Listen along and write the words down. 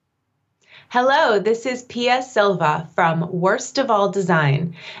Hello, this is Pia Silva from Worst of All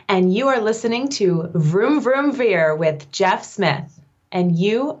Design, and you are listening to Vroom Vroom Veer with Jeff Smith, and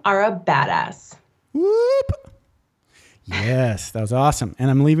you are a badass. Whoop. Yes, that was awesome. And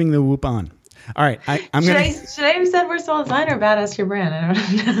I'm leaving the whoop on. All right. Should I have said Worst of All Design or Badass Your Brand? I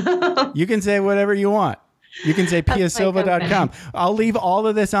don't know. You can say whatever you want. You can say piasilva.com. I'll leave all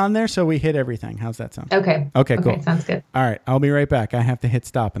of this on there so we hit everything. How's that sound? Okay. Okay, cool. Sounds good. All right. I'll be right back. I have to hit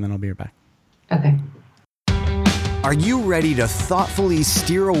stop and then I'll be right back. Okay. Are you ready to thoughtfully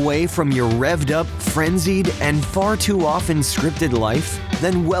steer away from your revved up, frenzied, and far too often scripted life?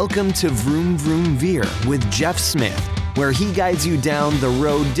 Then welcome to Vroom Vroom Veer with Jeff Smith, where he guides you down the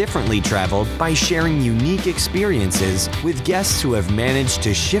road differently traveled by sharing unique experiences with guests who have managed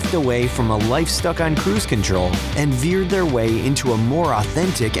to shift away from a life stuck on cruise control and veered their way into a more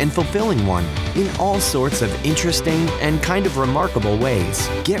authentic and fulfilling one in all sorts of interesting and kind of remarkable ways.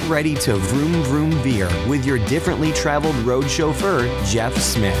 Get ready to Vroom Vroom Veer with your differently traveled road chauffeur, Jeff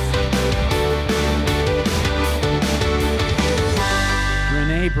Smith.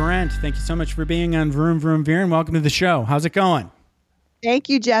 Renee Brent, thank you so much for being on Vroom Vroom Veer and welcome to the show. How's it going? Thank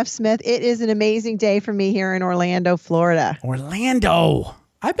you, Jeff Smith. It is an amazing day for me here in Orlando, Florida. Orlando.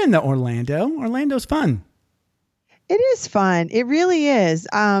 I've been to Orlando. Orlando's fun. It is fun. It really is.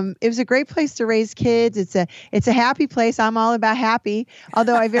 It was a great place to raise kids. It's a happy place. I'm all about happy.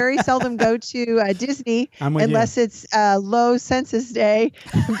 Although I very seldom go to Disney unless it's low census day.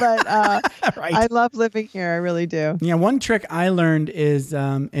 But right. I love living here. I really do. Yeah. One trick I learned is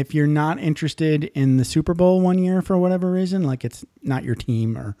if you're not interested in the Super Bowl one year for whatever reason, like it's not your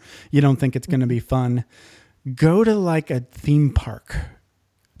team or you don't think it's going to be fun, go to like a theme park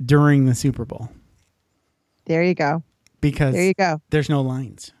during the Super Bowl. There you go. Because there you go. There's no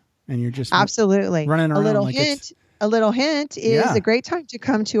lines and you're just absolutely running around. A little hint is a great time to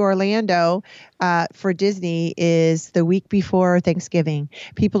come to Orlando for Disney is the week before Thanksgiving.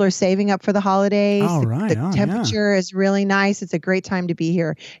 People are saving up for the holidays. Oh, right. The temperature is really nice. It's a great time to be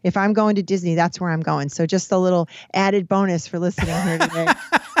here. If I'm going to Disney, that's where I'm going. So just a little added bonus for listening here today.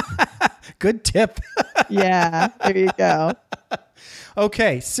 Good tip. Yeah, there you go.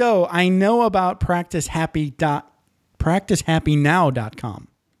 Okay, so I know about practicehappynow.com,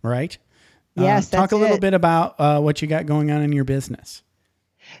 right? Yes, talk a little bit about what you got going on in your business.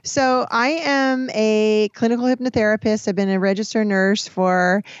 So I am a clinical hypnotherapist. I've been a registered nurse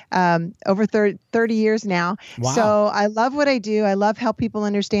for over 30 years now. Wow. So I love what I do. I love help people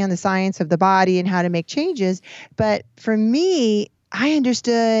understand the science of the body and how to make changes. But for me, I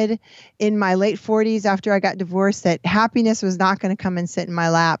understood in my late 40s after I got divorced that happiness was not going to come and sit in my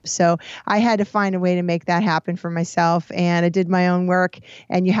lap. So I had to find a way to make that happen for myself. And I did my own work.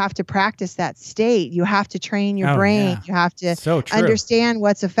 And you have to practice that state. You have to train your brain. Yeah. You have to understand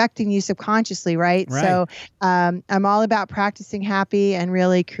what's affecting you subconsciously, right? So I'm all about practicing happy and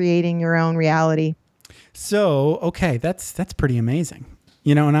really creating your own reality. So, okay, that's pretty amazing.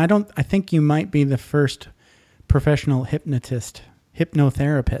 You know, and I think you might be the first professional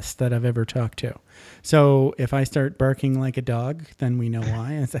hypnotherapist that I've ever talked to. So if I start barking like a dog, then we know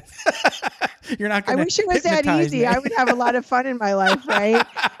why. You're not going to I wish it was that easy. Me. I would have a lot of fun in my life, right?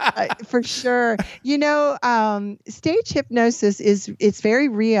 For sure. You know, stage hypnosis it's very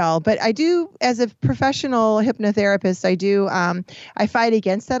real, but I do, as a professional hypnotherapist, I fight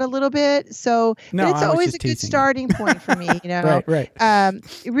against that a little bit. So it's always a good starting point for me, you know? Right.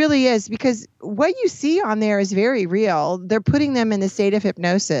 It really is, because what you see on there is very real. They're putting them in the state of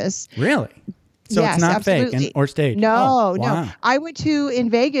hypnosis. Really? So yes, it's not absolutely. fake or staged? No, wow. no. I went in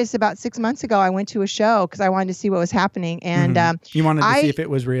Vegas about 6 months ago. I went to a show because I wanted to see what was happening. And you wanted to see if it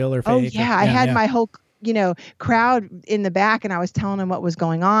was real or fake? Oh, yeah. I had my whole crowd in the back, and I was telling them what was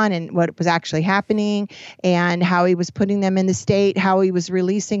going on and what was actually happening and how he was putting them in the state, how he was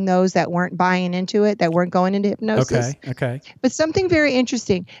releasing those that weren't buying into it, that weren't going into hypnosis. Okay. But something very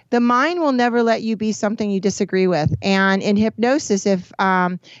interesting, the mind will never let you be something you disagree with. And in hypnosis, if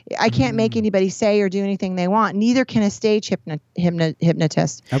I can't make anybody say or do anything they want, neither can a stage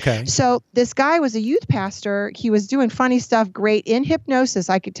hypnotist. Okay. So this guy was a youth pastor. He was doing funny stuff, great in hypnosis,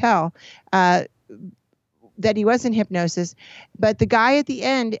 I could tell. That he was in hypnosis, but the guy at the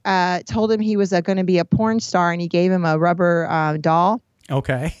end told him he was going to be a porn star, and he gave him a rubber doll.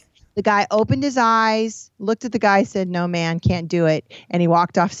 Okay. The guy opened his eyes, looked at the guy, said, "No, man, can't do it," and he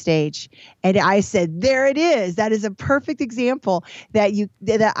walked off stage. And I said, "There it is. That is a perfect example that you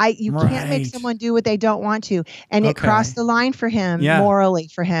can't make someone do what they don't want to." And it crossed the line for him, morally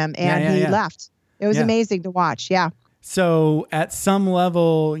for him, and he left. It was amazing to watch. Yeah. So at some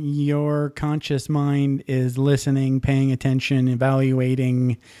level, your conscious mind is listening, paying attention,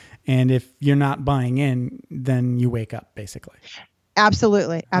 evaluating, And if you're not buying in, then you wake up basically.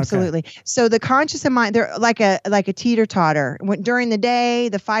 Absolutely. So the conscious and mind, they're like a teeter-totter. During the day,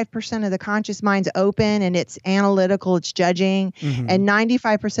 the 5% of the conscious mind's open and it's analytical, it's judging, and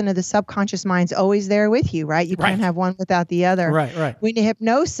 95% of the subconscious mind's always there with you, right? You can't have one without the other. Right. When in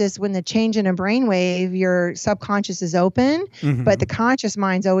hypnosis, when the change in a brainwave, your subconscious is open, but the conscious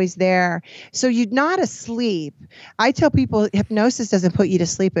mind's always there. So you're not asleep. I tell people hypnosis doesn't put you to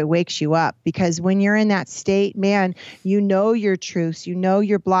sleep, it wakes you up, because when you're in that state, man, you know your truth. You know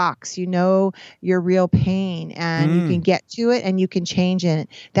your blocks, you know your real pain, and you can get to it and you can change it.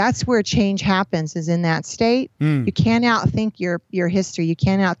 That's where change happens, is in that state. You can't outthink your history. You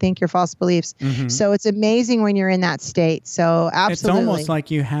can't outthink your false beliefs. So it's amazing when you're in that state. So absolutely. It's almost like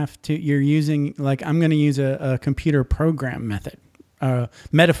you're using, like, I'm going to use a computer program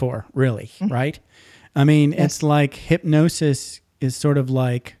metaphor, really, right? I mean, it's like hypnosis is sort of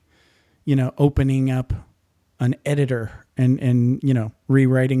like, opening up an editor and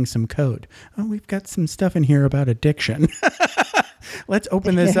rewriting some code. Oh, we've got some stuff in here about addiction. Let's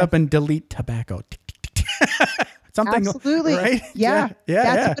open this up and delete tobacco. Something. Absolutely. Right? Yeah.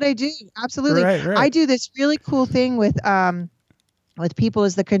 That's what I do. Absolutely. Right. I do this really cool thing with people,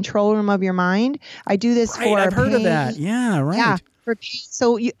 is the control room of your mind. I do this for I've heard pain. of that. Yeah. Right. Yeah. For pain.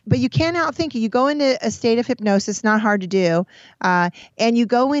 So but you can't outthink it. You go into a state of hypnosis, not hard to do. And you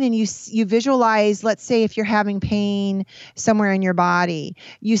go in and you visualize, let's say if you're having pain somewhere in your body,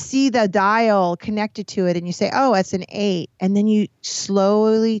 you see the dial connected to it and you say, oh, it's an 8. And then you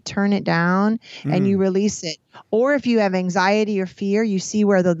slowly turn it down and you release it. Or if you have anxiety or fear, you see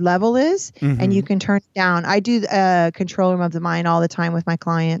where the level is and you can turn it down. I do control room of the mind all the time with my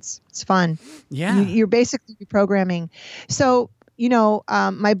clients. It's fun. Yeah. You're basically reprogramming. So,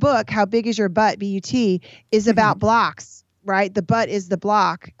 my book, How Big Is Your Butt, BUT, is about blocks, right? The butt is the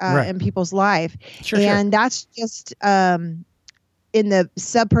block in people's life. Sure. That's just in the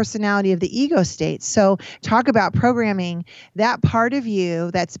subpersonality of the ego state. So talk about programming. That part of you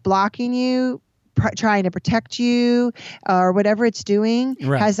that's blocking you, trying to protect you or whatever it's doing,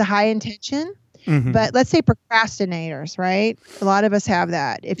 has a high intention. But let's say procrastinators, right? A lot of us have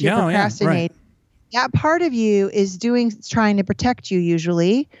that. If you're procrastinating, that part of you is trying to protect you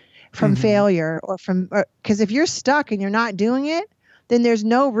usually from failure because if you're stuck and you're not doing it, then there's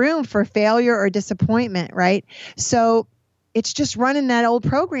no room for failure or disappointment, right? So it's just running that old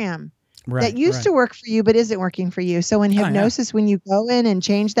program that used to work for you but isn't working for you. So in hypnosis, when you go in and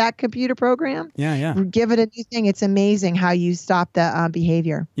change that computer program, give it a new thing, it's amazing how you stop the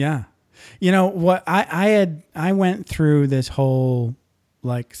behavior. Yeah. What I went through this whole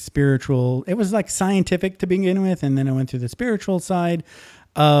like spiritual, it was like scientific to begin with. And then I went through the spiritual side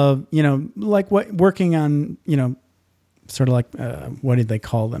of, like working on, sort of like, what did they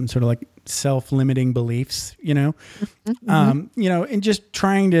call them? Sort of like self-limiting beliefs, and just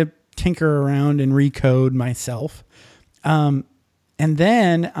trying to tinker around and recode myself. And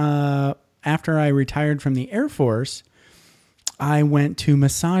then, after I retired from the Air Force, I went to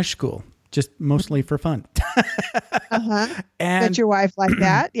massage school, just mostly for fun. And did your wife like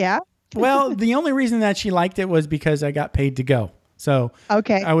that? Yeah. Well, the only reason that she liked it was because I got paid to go. So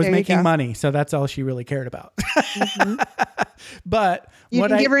I was making money. So that's all she really cared about. But you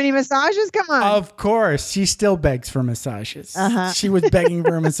didn't give her any massages? Come on. Of course. She still begs for massages. She was begging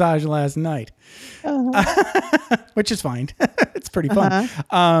for a massage last night, which is fine. It's pretty fun.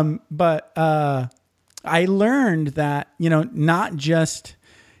 But I learned that, not just,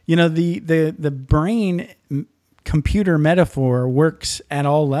 the brain computer metaphor works at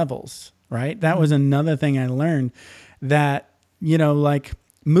all levels, right? That was another thing I learned, that, like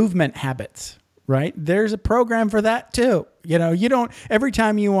movement habits, right? There's a program for that too. You don't, every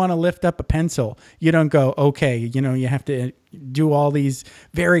time you want to lift up a pencil, you don't go, okay, you have to do all these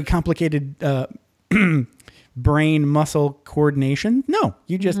very complicated, brain muscle coordination. No,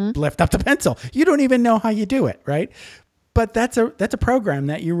 you just lift up the pencil. You don't even know how you do it, right? But that's a program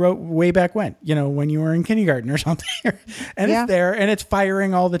that you wrote way back when you were in kindergarten or something. And it's there and it's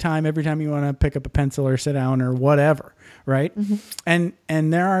firing all the time every time you want to pick up a pencil or sit down or whatever, right? And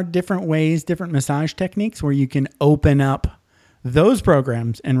there are different ways, different massage techniques where you can open up those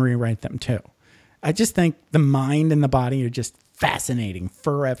programs and rewrite them too. I just think the mind and the body are just fascinating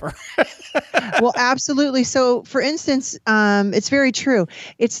forever. Well, absolutely. So, for instance, it's very true.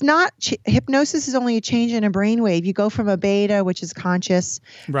 It's not hypnosis is only a change in a brainwave. You go from a beta, which is conscious,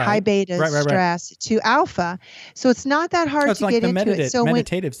 high beta stress, to alpha. So it's not that hard to get into it. So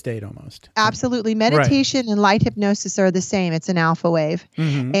meditative state almost. Absolutely, meditation and light hypnosis are the same. It's an alpha wave,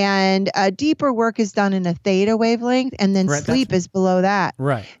 and deeper work is done in a theta wavelength, and then sleep is below that.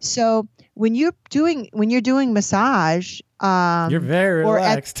 Right. So when you're doing massage, you're very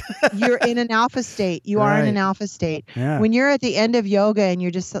relaxed. You're in an alpha state. You are in an alpha state. Yeah. When you're at the end of yoga and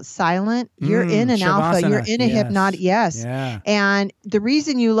you're just silent, you're in an alpha. You're in a hypnotic. Yes. Yeah. And the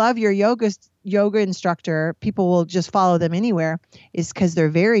reason you love your yoga instructor, people will just follow them anywhere, is because they're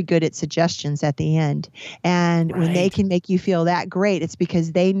very good at suggestions at the end. And when they can make you feel that great, it's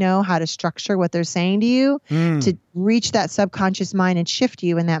because they know how to structure what they're saying to you to reach that subconscious mind and shift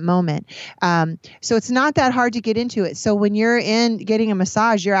you in that moment. So it's not that hard to get into it. So when you're getting a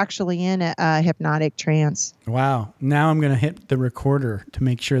massage, you're actually in a hypnotic trance. Wow. Now I'm going to hit the recorder to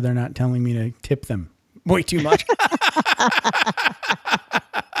make sure they're not telling me to tip them way too much.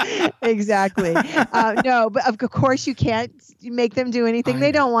 Exactly. No, but of course you can't make them do anything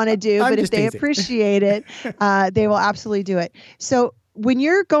they don't want to do. But if they appreciate it, they will absolutely do it. So when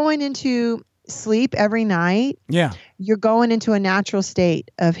you're going into sleep every night, you're going into a natural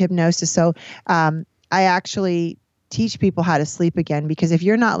state of hypnosis. So I actually teach people how to sleep again, because if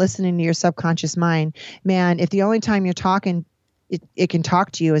you're not listening to your subconscious mind, man, if the only time you're talking it can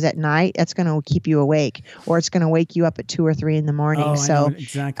talk to you is at night, that's going to keep you awake, or it's going to wake you up at 2 or 3 in the morning. Oh, so I know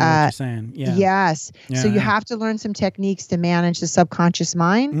exactly what you're saying. Yeah. Yes. Yeah. So you have to learn some techniques to manage the subconscious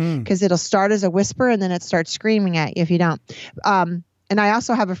mind, because it'll start as a whisper and then it starts screaming at you if you don't. And I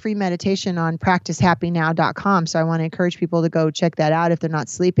also have a free meditation on practicehappynow.com. So I want to encourage people to go check that out if they're not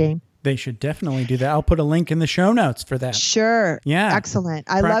sleeping. They should definitely do that. I'll put a link in the show notes for that. Sure. Yeah. Excellent.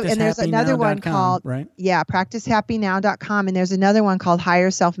 I love, and there's another one called, practicehappynow.com. And there's another one called Higher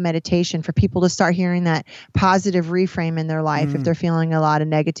Self Meditation for people to start hearing that positive reframe in their life if they're feeling a lot of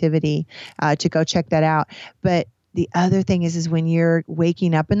negativity, to go check that out. But the other thing is when you're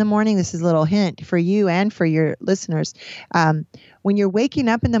waking up in the morning, this is a little hint for you and for your listeners. When you're waking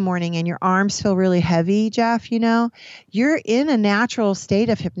up in the morning and your arms feel really heavy, Jeff, you're in a natural state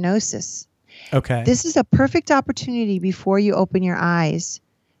of hypnosis. Okay. This is a perfect opportunity before you open your eyes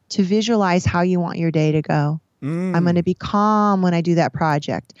to visualize how you want your day to go. I'm going to be calm when I do that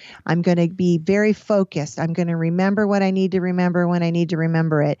project. I'm going to be very focused. I'm going to remember what I need to remember when I need to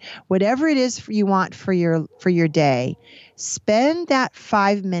remember it. Whatever it is you want for your day, spend that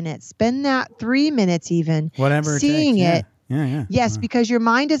 5 minutes, spend that 3 minutes even, whatever seeing it. Yeah. Yes, because your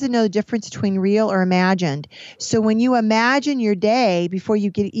mind doesn't know the difference between real or imagined. So when you imagine your day before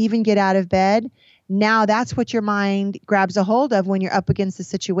you get out of bed, now that's what your mind grabs a hold of when you're up against the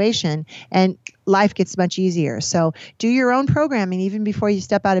situation, and life gets much easier. So do your own programming even before you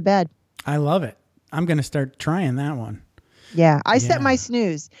step out of bed. I love it. I'm going to start trying that one. Yeah. I set my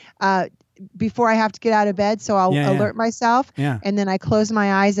snooze before I have to get out of bed. So I'll alert myself and then I close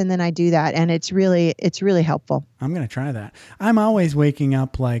my eyes and then I do that. And it's really helpful. I'm going to try that. I'm always waking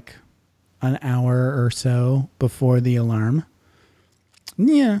up like an hour or so before the alarm.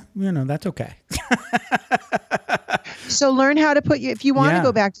 Yeah, that's okay. So learn how to if you want to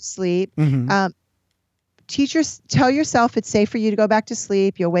go back to sleep, tell yourself it's safe for you to go back to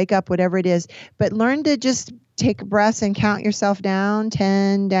sleep. You'll wake up, whatever it is, but learn to just take breaths and count yourself down,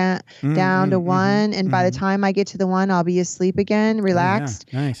 10 down to 1. And by the time I get to the 1, I'll be asleep again, relaxed.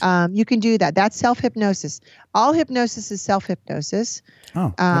 Oh, yeah. Nice. You can do that. That's self-hypnosis. All hypnosis is self-hypnosis.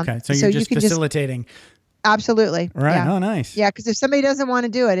 Oh, okay. So you're just facilitating. Absolutely. Right. Yeah. Oh, nice. Yeah, because if somebody doesn't want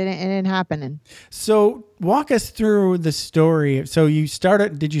to do it, it ain't happening. So walk us through the story. So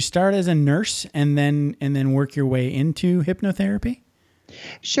did you start as a nurse and then work your way into hypnotherapy?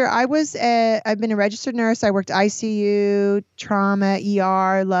 Sure. I've been a registered nurse. I worked ICU, trauma,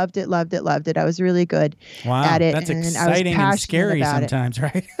 ER, loved it. I was really good at it. That's exciting and scary sometimes,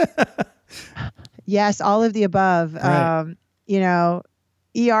 right? Yes, all of the above. Right.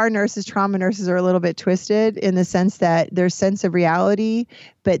 ER nurses, trauma nurses are a little bit twisted in the sense that their sense of reality,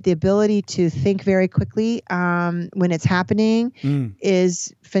 but the ability to think very quickly when it's happening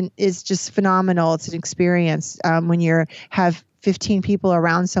is just phenomenal. It's an experience when you have 15 people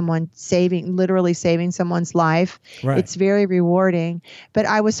around someone literally saving someone's life. Right. It's very rewarding. But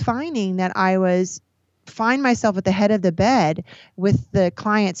I was finding that find myself at the head of the bed with the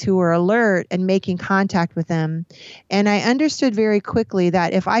clients who were alert and making contact with them. And I understood very quickly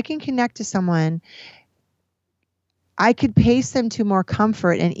that if I can connect to someone, I could pace them to more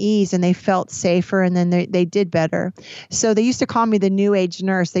comfort and ease, and they felt safer, and then they did better. So they used to call me the new age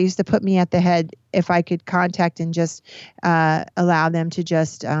nurse. They used to put me at the head if I could contact and just allow them to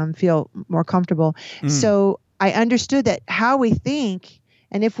just feel more comfortable. So I understood that how we think,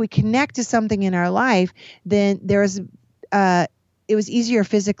 and if we connect to something in our life, then it was easier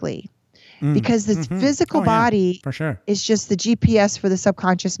physically. Because the physical body for sure. is just the GPS for the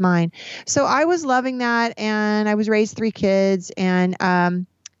subconscious mind. So I was loving that, and I was raised 3 kids, and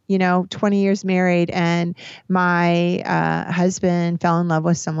 20 years married, and my husband fell in love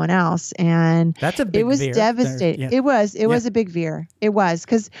with someone else, and that's a big it was veer. devastating. It was a big veer. It was,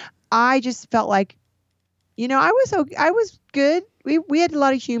 because I just felt like, I was good. We had a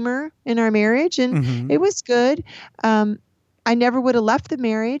lot of humor in our marriage, and it was good. I never would have left the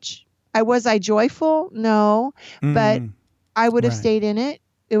marriage. Was I joyful? No, but I would have stayed in it.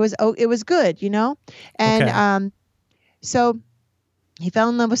 It was good, And so he fell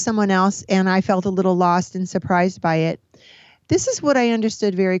in love with someone else, and I felt a little lost and surprised by it. This is what I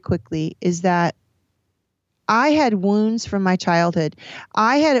understood very quickly, is that I had wounds from my childhood.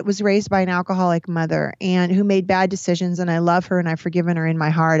 Was raised by an alcoholic mother and who made bad decisions, and I love her and I've forgiven her in my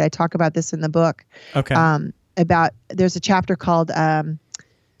heart. I talk about this in the book. Okay. There's a chapter called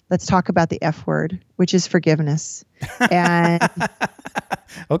Let's Talk About the F Word, which is forgiveness. And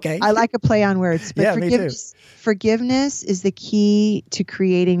okay. I like a play on words, but forgiveness is the key to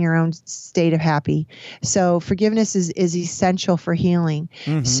creating your own state of happy. So forgiveness is essential for healing.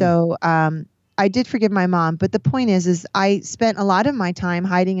 So I did forgive my mom, but the point is I spent a lot of my time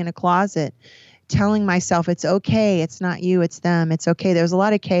hiding in a closet, telling myself it's okay, it's not you, it's them, it's okay. There was a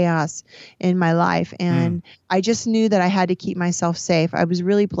lot of chaos in my life, and I just knew that I had to keep myself safe. I was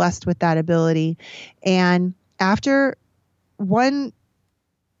really blessed with that ability. And after one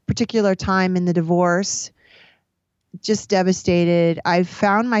particular time in the divorce, just devastated, I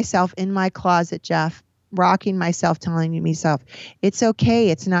found myself in my closet, Jeff, rocking myself, telling myself, it's okay,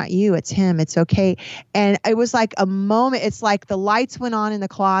 it's not you, it's him, it's okay. And it was like a moment, it's like the lights went on in the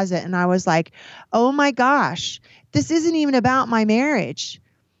closet, and I was like, oh my gosh, this isn't even about my marriage.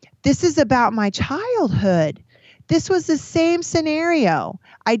 This is about my childhood. This was the same scenario.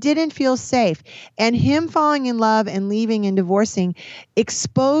 I didn't feel safe. And him falling in love and leaving and divorcing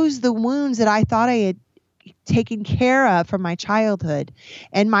exposed the wounds that I thought I had taken care of from my childhood.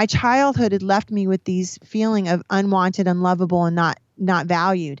 And my childhood had left me with these feeling of unwanted, unlovable, and not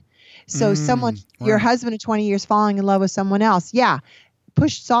valued. So your husband of 20 years falling in love with someone else,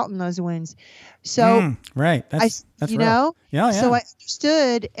 push salt in those wounds. So right. That's Yeah. So I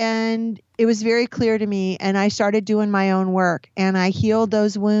understood, and it was very clear to me, and I started doing my own work, and I healed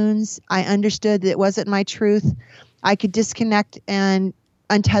those wounds. I understood that it wasn't my truth. I could disconnect and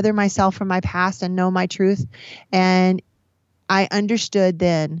untether myself from my past and know my truth. And I understood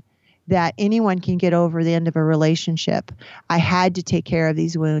then that anyone can get over the end of a relationship. I had to take care of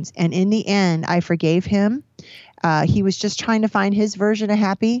these wounds. And in the end, I forgave him. He was just trying to find his version of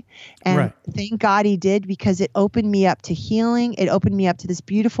happy. And thank God he did, because it opened me up to healing. It opened me up to this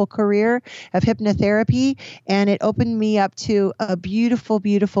beautiful career of hypnotherapy. And it opened me up to a beautiful,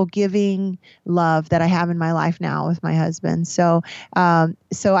 beautiful giving love that I have in my life now with my husband. So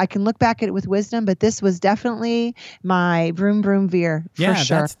I can look back at it with wisdom, but this was definitely my vroom, vroom veer for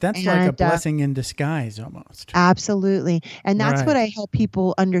sure. That's like a blessing in disguise almost. Absolutely. And that's what I help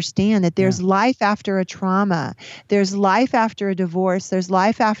people understand, that there's life after a trauma. There's life after a divorce. There's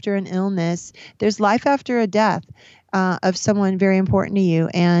life after an illness. There's life after a death of someone very important to you.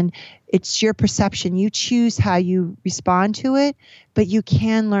 And it's your perception. You choose how you respond to it, but you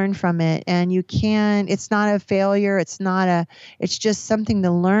can learn from it. And it's not a failure. It's just something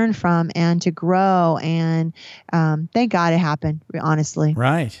to learn from and to grow. And thank God it happened, honestly.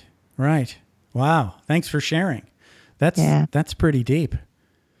 Right. Wow. Thanks for sharing. That's pretty deep.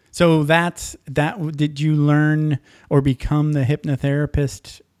 So did you learn or become the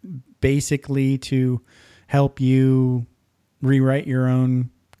hypnotherapist basically to help you rewrite your own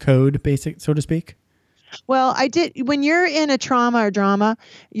code, so to speak? Well, I did. When you're in a trauma or drama,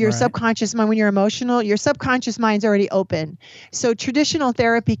 your subconscious mind, when you're emotional, your subconscious mind's already open. So traditional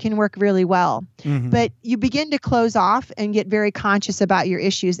therapy can work really well, but you begin to close off and get very conscious about your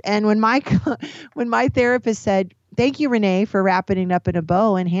issues. And when my therapist said, "Thank you, Renee, for wrapping it up in a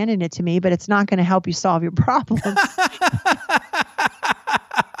bow and handing it to me, but it's not going to help you solve your problems."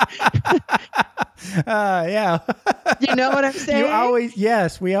 Yeah. You know what I'm saying?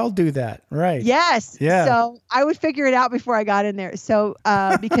 Yes, we all do that. Right. Yes. Yeah. So I would figure it out before I got in there. So,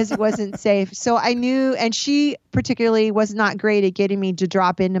 because it wasn't safe. So I knew, and she particularly was not great at getting me to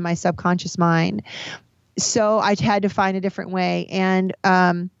drop into my subconscious mind. so I had to find a different way. And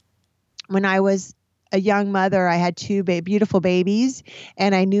when I was a young mother, I had two beautiful babies,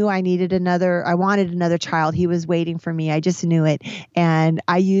 and I knew I wanted another child. He was waiting for me. I just knew it. And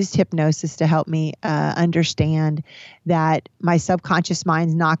I used hypnosis to help me understand that my subconscious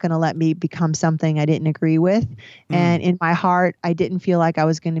mind's not going to let me become something I didn't agree with. And in my heart, I didn't feel like I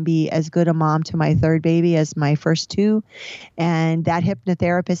was going to be as good a mom to my third baby as my first two. And that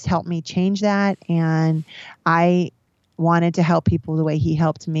hypnotherapist helped me change that. And I wanted to help people the way he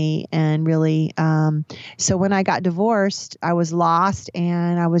helped me. And really, so when I got divorced, I was lost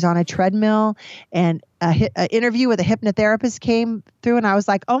and I was on a treadmill, and an interview with a hypnotherapist came through, and I was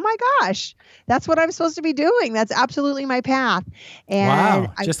like, oh my gosh, that's what I'm supposed to be doing. That's absolutely my path. And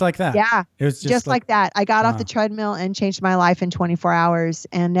wow. Just like that. Yeah. It was just like that. I got off the treadmill and changed my life in 24 hours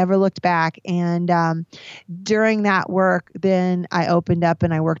and never looked back. And during that work, then I opened up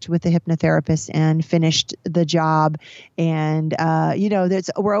and I worked with the hypnotherapist and finished the job. And,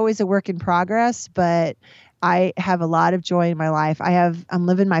 we're always a work in progress, but I have a lot of joy in my life. I'm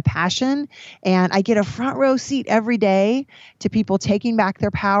living my passion, and I get a front row seat every day to people taking back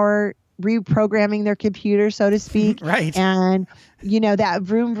their power, reprogramming their computer, so to speak. Right. And that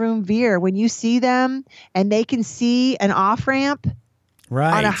vroom vroom veer, when you see them and they can see an off ramp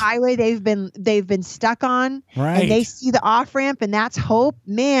right on a highway they've been stuck on, right, and they see the off ramp, and that's hope.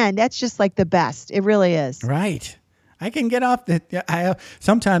 Man, that's just like the best. It really is. Right. I can get off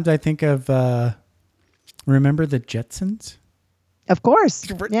sometimes I think of remember the Jetsons? Of course.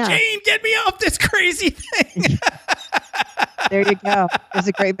 Yeah. Jane, get me off this crazy thing. There you go. It's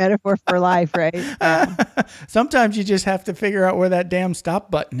a great metaphor for life, right? Yeah. Sometimes you just have to figure out where that damn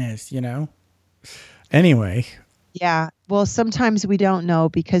stop button is, Anyway. Yeah. Well, sometimes we don't know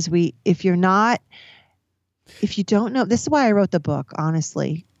because if you don't know, this is why I wrote the book,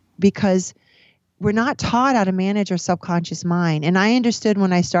 honestly, because we're not taught how to manage our subconscious mind. And I understood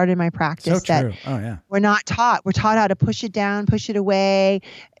when I started my practice that we're not taught. We're taught how to push it down, push it away,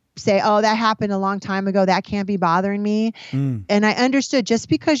 say, oh, that happened a long time ago. That can't be bothering me. And I understood just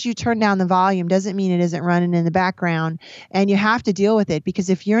because you turn down the volume doesn't mean it isn't running in the background. And you have to deal with it,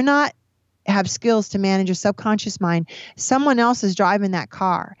 because if you're not have skills to manage your subconscious mind, someone else is driving that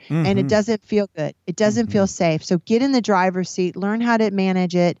car, and it doesn't feel good. It doesn't feel safe. So get in the driver's seat, learn how to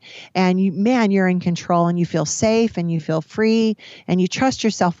manage it, and you're in control, and you feel safe, and you feel free, and you trust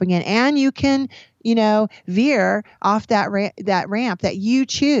yourself again, and you can, veer off that ramp that you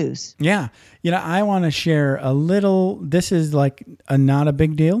choose. Yeah. I want to share a little, this is like not a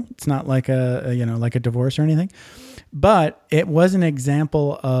big deal. It's not like like a divorce or anything, but it was an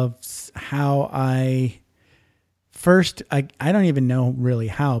example of how I don't even know really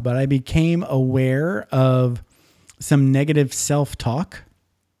how, but I became aware of some negative self-talk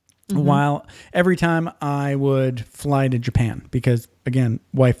while every time I would fly to Japan, because again,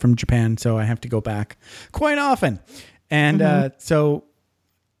 wife from Japan, so I have to go back quite often. And so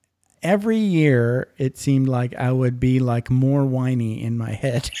every year it seemed like I would be like more whiny in my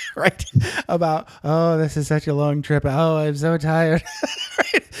head, right? About, oh, this is such a long trip. Oh, I'm so tired.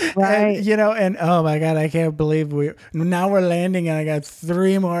 Right. And oh my God, I can't believe now we're landing and I got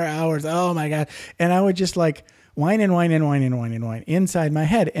 3 more hours. Oh my God. And I would just like whine inside my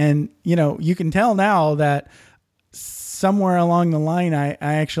head. And, you can tell now that somewhere along the line, I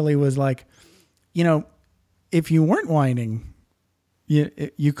actually was like, if you weren't whining,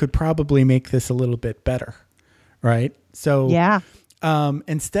 you could probably make this a little bit better. Right. So, yeah.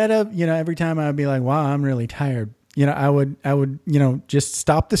 Instead of, every time I would be like, wow, I'm really tired. I would, just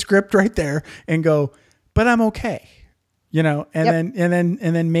stop the script right there and go, but I'm okay. And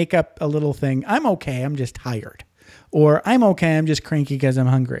then make up a little thing. I'm okay. I'm just tired, or I'm okay. I'm just cranky because I'm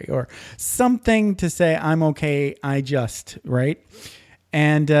hungry, or something to say I'm okay. Right.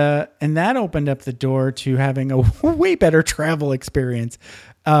 And that opened up the door to having a way better travel experience.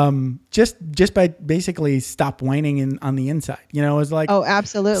 Just by basically stop whining on the inside, it was like, oh,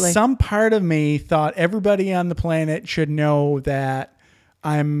 absolutely. Some part of me thought everybody on the planet should know that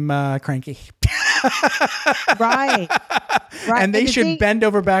I'm cranky. Right. And they should bend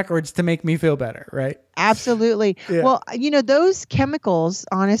over backwards to make me feel better. Right. Absolutely. Yeah. Well, those chemicals,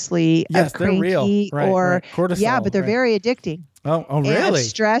 honestly, yes, they're real. Right. Cortisol. Yeah, but they're very addicting. Oh, really? And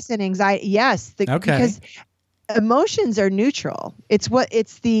stress and anxiety. Yes. Okay. Because emotions are neutral. It's what we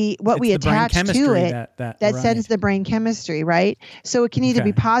It's the brain attach to chemistry it that that right. sends the brain chemistry, right? So it can either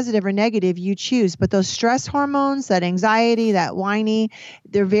be Okay. positive or negative, you choose. But those stress hormones, that anxiety, that whiny,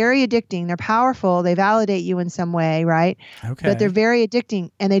 they're very addicting. They're powerful. They validate you in some way, right? Okay. But they're very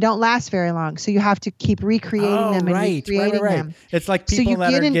addicting and they don't last very long. So you have to keep recreating them and recreating them. It's like So people you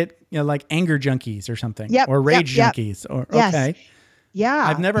that get in- get like anger junkies or something, Yep, or rage yep. junkies, or Yes. okay. Yeah.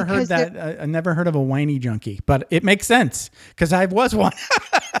 I've never heard because they're- that. I've never heard of a whiny junkie, but it makes sense because I was one.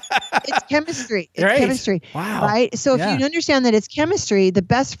 It's chemistry. It's Right. chemistry. Wow. Right. So Yeah. if you understand that it's chemistry, the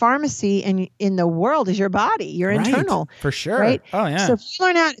best pharmacy in the world is your body, your Right. internal. For sure. Right. Oh yeah. So if you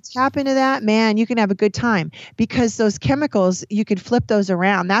learn how to tap into that, man, you can have a good time because those chemicals, you could flip those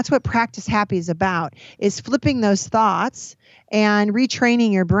around. That's what Practice Happy is about, is flipping those thoughts and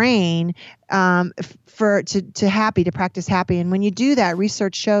retraining your brain to practice happy. And when you do that,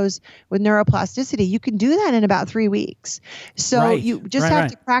 research shows with neuroplasticity, you can do that in about 3 weeks. So Right. you just Right, have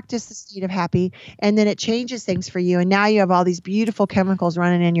right. to practice the state of happy, and then it changes things for you. And now you have all these beautiful chemicals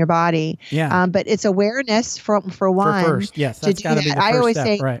running in your body. Yeah. But it's awareness for one. first. Yes, to that's do gotta be that. the I first always step,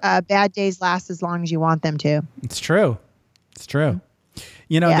 say right. bad days last as long as you want them to. It's true. It's true.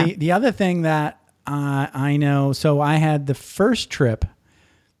 You know, Yeah. the other thing that I know, so I had the first trip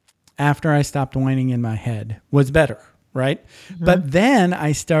after I stopped whining in my head was better, right? But then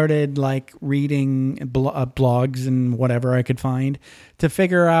I started like reading blogs and whatever I could find to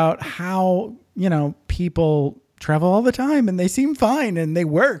figure out how, people travel all the time and they seem fine and they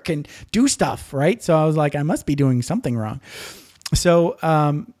work and do stuff, right? So I was like, I must be doing something wrong. So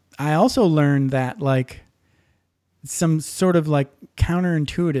I also learned that like some sort of like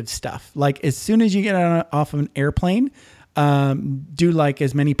counterintuitive stuff. Like as soon as you get off of an airplane, do like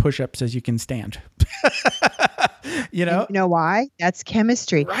as many push-ups as you can stand. You know? And you know why? That's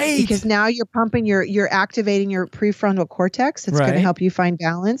chemistry. Right. Because now you're pumping, you're activating your prefrontal cortex. It's going Right. to help you find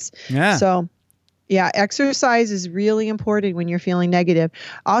balance. Yeah. So yeah, exercise is really important when you're feeling negative.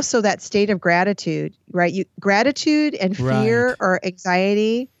 Also, that state of gratitude, right? Gratitude and fear Right. or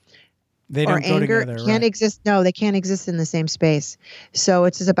anxiety They or don't go anger together. can't Right. exist. No, they can't exist in the same space. So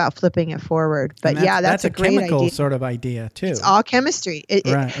it's just about flipping it forward. But And yeah, that's a great chemical idea. sort of idea too. It's all chemistry.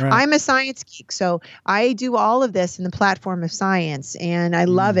 Right. I'm a science geek, so I do all of this in the platform of science, and I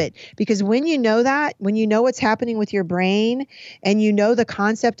love it because when you know that, when you know what's happening with your brain, and you know the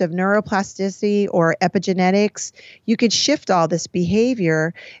concept of neuroplasticity or epigenetics, you could shift all this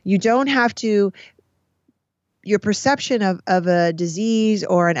behavior. You don't have to. Your perception of a disease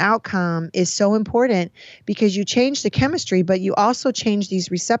or an outcome is so important because you change the chemistry, but you also change these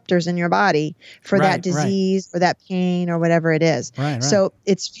receptors in your body for Right, that right. disease or that pain or whatever it is. Right. So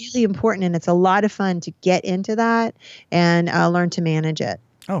it's really important, and it's a lot of fun to get into that and learn to manage it.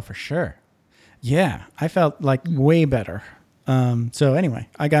 Oh, for sure. Yeah. I felt like way better. So anyway,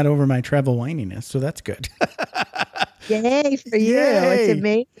 I got over my travel whininess, so that's good. Yay for you. Yay. It's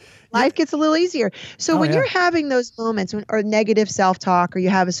amazing. Life gets a little easier. So when yeah. you're having those moments or negative self-talk, or you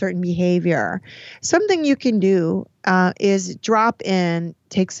have a certain behavior, something you can do is drop in,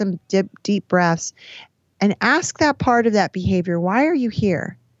 take some deep breaths, and ask that part of that behavior, why are you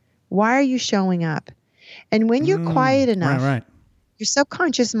here? Why are you showing up? And when you're quiet enough, Right. your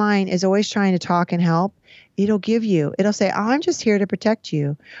subconscious mind is always trying to talk and help. It'll say, oh, I'm just here to protect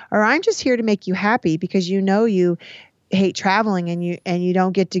you, or I'm just here to make you happy because you hate traveling and you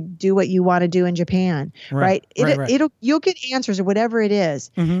don't get to do what you want to do in Japan, right? You'll get answers or whatever it is.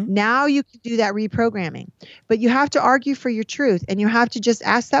 Mm-hmm. Now you can do that reprogramming, but you have to argue for your truth, and you have to just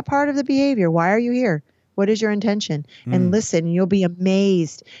ask that part of the behavior, why are you here? What is your intention? And listen, and you'll be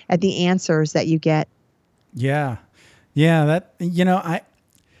amazed at the answers that you get. Yeah. That,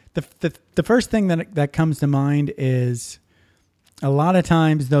 the first thing that comes to mind is a lot of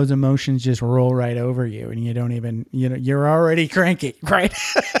times those emotions just roll right over you and you don't even, you're already cranky, right?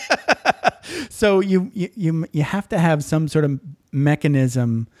 So you have to have some sort of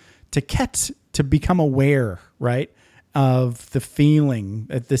mechanism to become aware, right, of the feeling.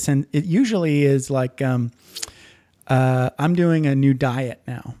 It usually is like, I'm doing a new diet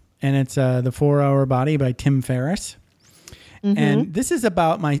now, and it's the 4 Hour Body by Tim Ferriss. Mm-hmm. And this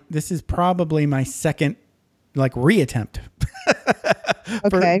is probably my second like reattempt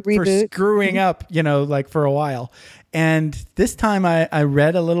Reboot. for screwing up, for a while. And this time I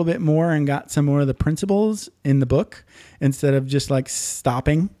read a little bit more and got some more of the principles in the book instead of just like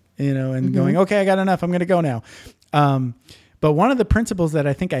stopping, and going, okay, I got enough. I'm going to go now. But one of the principles that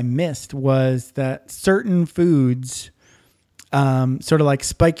I think I missed was that certain foods sort of like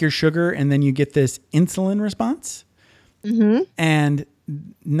spike your sugar, and then you get this insulin response. Mm-hmm. And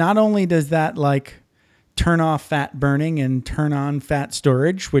not only does that like turn off fat burning and turn on fat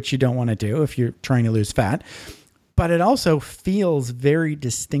storage, which you don't want to do if you're trying to lose fat. But it also feels very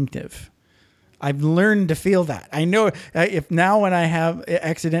distinctive. I've learned to feel that. I know if now when I have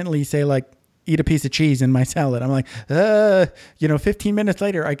accidentally say like eat a piece of cheese in my salad, I'm like, 15 minutes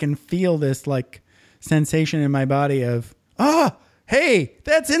later, I can feel this like sensation in my body of, hey,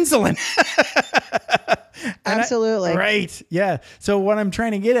 that's insulin. Absolutely. Right. Yeah. So what I'm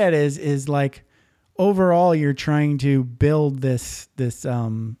trying to get at is like overall you're trying to build this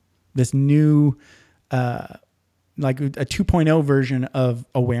new, like a 2.0 version of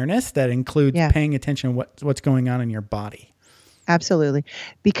awareness that includes paying attention to what's going on in your body. Absolutely.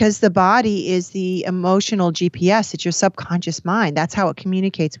 Because the body is the emotional GPS. It's your subconscious mind. That's how it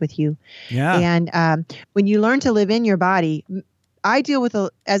communicates with you. Yeah. And when you learn to live in your body, I deal with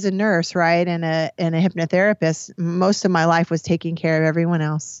as a nurse, right, and a hypnotherapist. Most of my life was taking care of everyone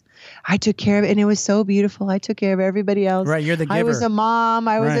else. I took care of it, and it was so beautiful. I took care of everybody else. Right, you're the giver. I was a mom.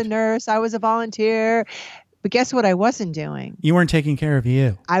 I was a nurse. I was a volunteer. But guess what I wasn't doing? You weren't taking care of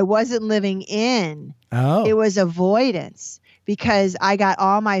you. I wasn't living in. Oh. It was avoidance because I got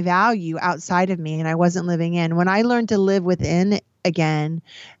all my value outside of me, and I wasn't living in. When I learned to live within again,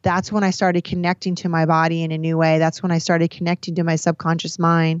 that's when I started connecting to my body in a new way. That's when I started connecting to my subconscious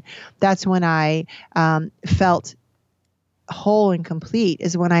mind. That's when I felt whole and complete,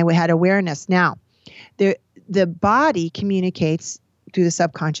 is when I had awareness. Now, the body communicates through the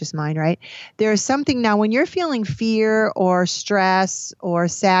subconscious mind, right? There is something now when you're feeling fear or stress or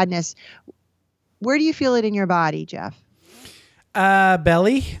sadness, where do you feel it in your body, Jeff?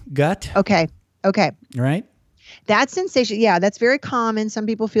 Belly, gut. Okay. Right. That sensation, that's very common. Some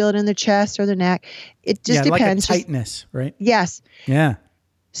people feel it in their chest or their neck. It just depends. Like a tightness, right? Yes. Yeah.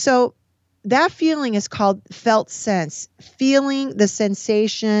 So that feeling is called felt sense, feeling the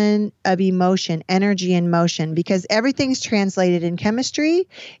sensation of emotion, energy and motion, because everything's translated in chemistry.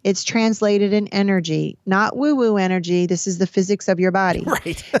 It's translated in energy, not woo-woo energy. This is the physics of your body.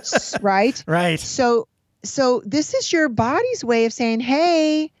 Right. Right? Right. So this is your body's way of saying,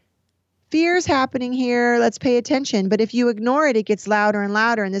 hey, fear's happening here. Let's pay attention. But if you ignore it, it gets louder and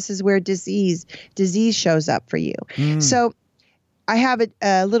louder. And this is where disease shows up for you. So I have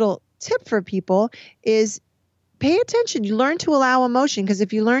a little tip for people is pay attention. You learn to allow emotion, because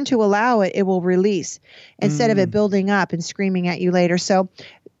if you learn to allow it, it will release instead of it building up and screaming at you later. So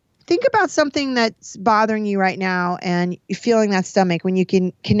think about something that's bothering you right now and you're feeling that stomach. When you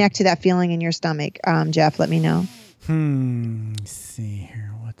can connect to that feeling in your stomach, Jeff, let me know. Let's see here.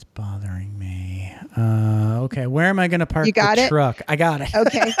 What's bothering me? Okay. Where am I going to park the truck? I got it.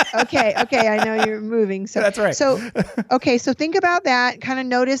 Okay. I know you're moving. So that's right. So think about that. Kind of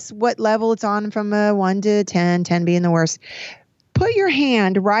notice what level it's on from 1 to 10, 10 being the worst. Put your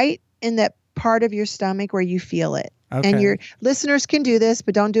hand right in that part of your stomach where you feel it. Okay. And your listeners can do this,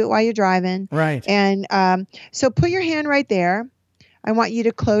 but don't do it while you're driving. Right. And so put your hand right there. I want you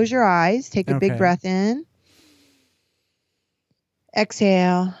to close your eyes. Take a big breath in.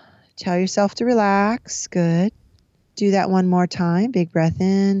 Exhale. Tell yourself to relax. Good. Do that one more time. Big breath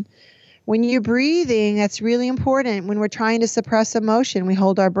in. When you're breathing, that's really important. When we're trying to suppress emotion, we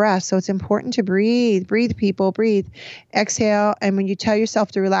hold our breath. So it's important to breathe. Breathe, people. Breathe. Exhale. And when you tell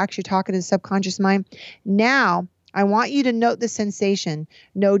yourself to relax, you're talking to the subconscious mind. Now, I want you to note the sensation.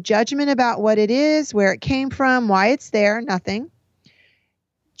 No judgment about what it is, where it came from, why it's there, nothing.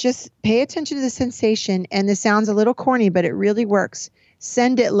 Just pay attention to the sensation. And this sounds a little corny, but it really works.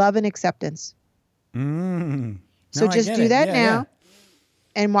 Send it love and acceptance. So just do that now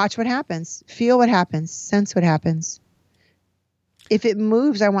and watch what happens. Feel what happens. Sense what happens. If it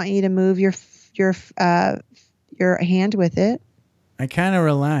moves, I want you to move your hand with it. I kind of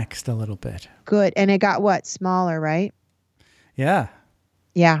relaxed a little bit. Good. And it got what? Smaller, right? Yeah.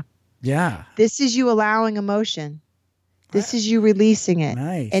 Yeah. Yeah. This is you allowing emotion. This is you releasing it.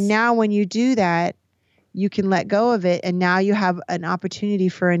 Nice. And now when you do that, you can let go of it. And now you have an opportunity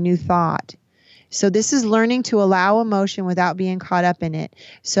for a new thought. So this is learning to allow emotion without being caught up in it.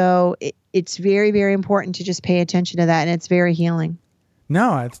 So it's very, very important to just pay attention to that. And it's very healing.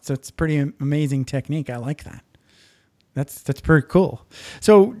 No, it's pretty amazing technique. I like that. That's pretty cool.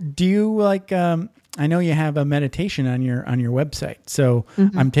 So do you like, I know you have a meditation on your website. So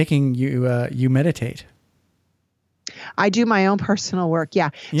I'm taking you meditate. I do my own personal work. Yeah.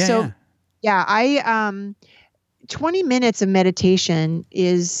 I 20 minutes of meditation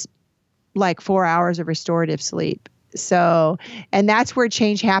is like 4 hours of restorative sleep. So, and that's where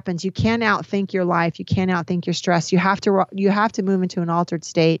change happens. You can't outthink your life. You can't outthink your stress. You have to move into an altered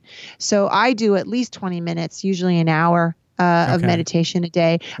state. So I do at least 20 minutes, usually an hour of meditation a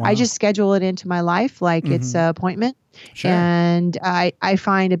day. Wow. I just schedule it into my life like it's an appointment. Sure. And I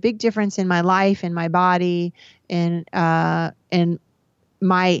find a big difference in my life, in my body, in my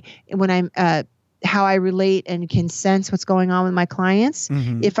when I'm how I relate and can sense what's going on with my clients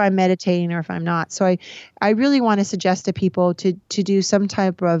if I'm meditating or if I'm not. So I really want to suggest to people to do some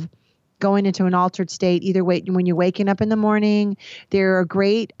type of going into an altered state, either way, when you're waking up in the morning. There are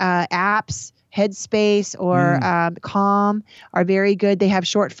great apps. Headspace or Calm are very good. They have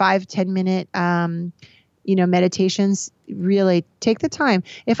short 5-10 minute meditations. Really take the time.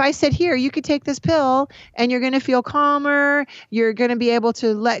 If I said, here, you could take this pill and you're going to feel calmer, you're going to be able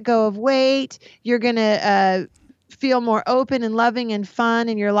to let go of weight, you're going to feel more open and loving and fun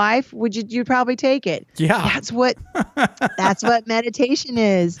in your life, you'd probably take it. Yeah. That's what meditation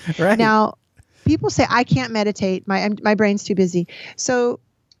is. Right. Now, people say, I can't meditate. My brain's too busy. So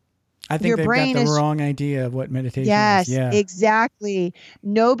I think they've got the wrong idea of what meditation is. Yes, exactly.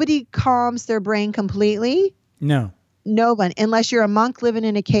 Nobody calms their brain completely. No. No one, unless you're a monk living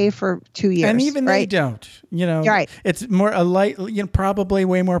in a cave for 2 years. And even they don't. Right. It's more a light, probably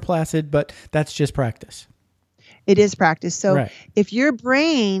way more placid, but that's just practice. It is practice. So if your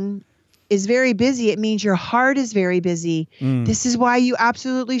brain is very busy, it means your heart is very busy. This is why you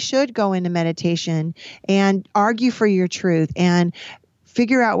absolutely should go into meditation and argue for your truth and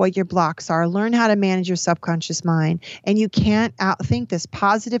figure out what your blocks are, learn how to manage your subconscious mind. And you can't outthink this.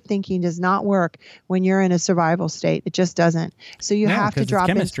 Positive thinking does not work when you're in a survival state. It just doesn't. So you have to drop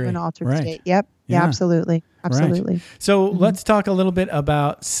into an altered state. Yep. Yeah, absolutely. Absolutely. Right. So let's talk a little bit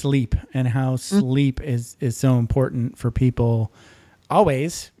about sleep and how sleep is so important for people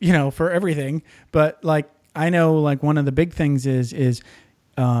always, for everything. But I know one of the big things is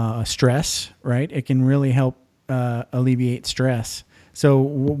stress, right? It can really help alleviate stress. So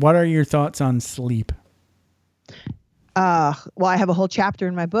what are your thoughts on sleep? Well, I have a whole chapter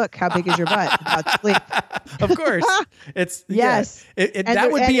in my book, How Big Is Your Butt? About sleep. Of course. It's yes.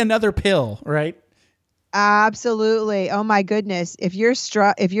 That would be another pill, right? Absolutely. Oh my goodness. If you're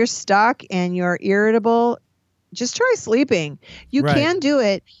stuck and you're irritable, just try sleeping. You can do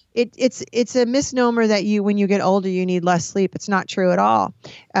it. It's a misnomer that when you get older, you need less sleep. It's not true at all.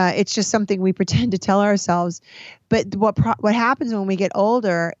 It's just something we pretend to tell ourselves. But what happens when we get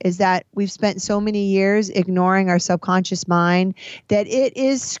older is that we've spent so many years ignoring our subconscious mind that it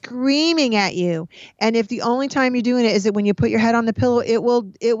is screaming at you. And if the only time you're doing it is that when you put your head on the pillow, it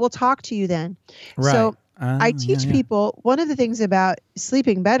will talk to you then. Right. So I teach people one of the things about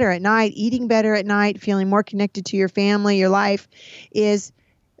sleeping better at night, eating better at night, feeling more connected to your family, your life, is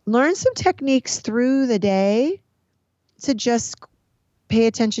learn some techniques through the day to just pay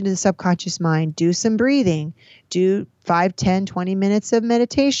attention to the subconscious mind. Do some breathing. Do 5, 10, 20 minutes of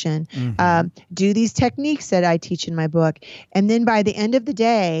meditation. Do these techniques that I teach in my book. And then by the end of the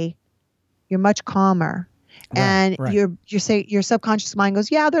day, you're much calmer. And your subconscious mind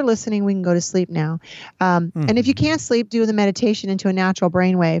goes, yeah, they're listening. We can go to sleep now. And if you can't sleep, do the meditation into a natural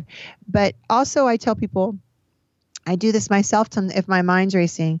brainwave. But also I tell people, I do this myself if my mind's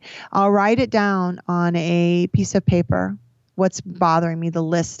racing. I'll write it down on a piece of paper, what's bothering me, the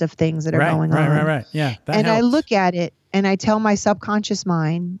list of things that are going on. Right. Yeah. And helps. I look at it and I tell my subconscious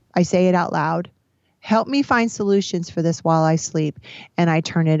mind, I say it out loud, help me find solutions for this while I sleep. And I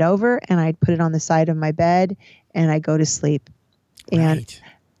turn it over and I put it on the side of my bed and I go to sleep. And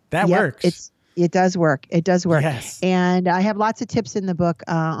that works. It does work. It does work. Yes. And I have lots of tips in the book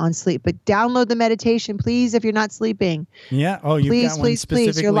on sleep. But download the meditation, please, if you're not sleeping. Yeah. Oh, you've got one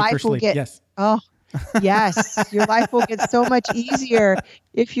specifically your life for sleep. Will get, yes. Oh, yes. Your life will get so much easier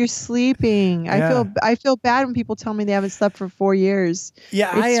if you're sleeping. Yeah. I feel bad when people tell me they haven't slept for 4 years. Yeah.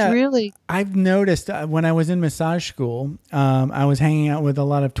 I've noticed when I was in massage school, I was hanging out with a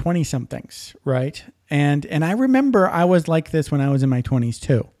lot of 20-somethings, right? And I remember I was like this when I was in my 20s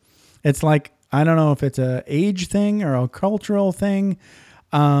too. It's like, I don't know if it's a age thing or a cultural thing,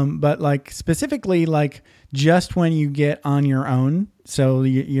 but specifically just when you get on your own, so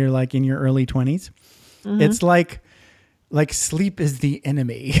you're in your early 20s, it's like sleep is the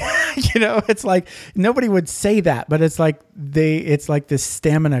enemy. It's like nobody would say that, but it's like this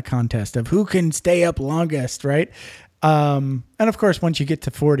stamina contest of who can stay up longest, right? And of course, once you get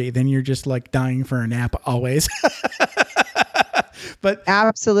to 40, then you're just dying for a nap always. But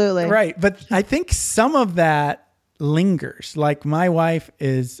absolutely right. But I think some of that lingers. My wife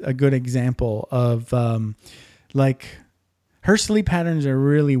is a good example of her sleep patterns are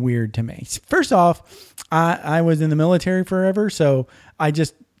really weird to me. First off, I was in the military forever, so I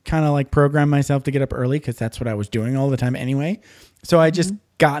just kind of programmed myself to get up early because that's what I was doing all the time anyway. So I just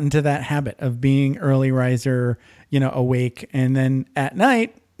got into that habit of being early riser, awake. And then at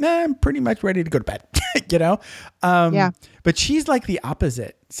night, I'm pretty much ready to go to bed, Yeah. But she's like the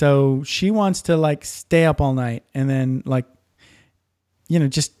opposite. So she wants to like stay up all night and then like,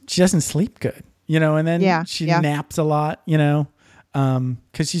 just she doesn't sleep good, and then she naps a lot,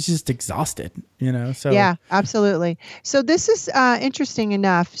 because she's just exhausted, so. Yeah, absolutely. So this is interesting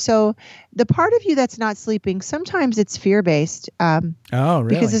enough. So the part of you that's not sleeping, sometimes it's fear-based. Oh, really?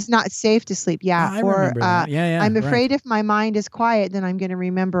 Because it's not safe to sleep. Yeah. I remember that. Yeah, I'm afraid right. if my mind is quiet, then I'm going to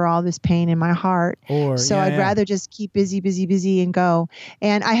remember all this pain in my heart. So I'd rather just keep busy and go.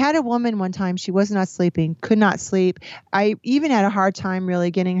 And I had a woman one time, she was not sleeping, could not sleep. I even had a hard time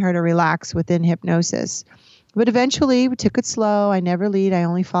really getting her to relax within hypnosis. But eventually we took it slow. I never lead, I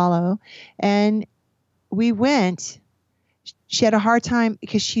only follow. And we went. She had a hard time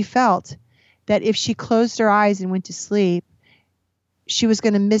because she felt that if she closed her eyes and went to sleep, she was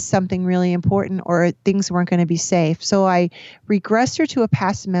going to miss something really important or things weren't going to be safe. So I regressed her to a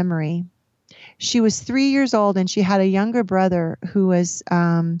past memory. She was 3 years old and she had a younger brother who was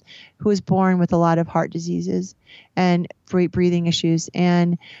born with a lot of heart diseases and breathing issues.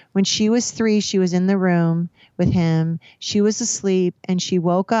 And when she was 3, she was in the room with him. She was asleep and she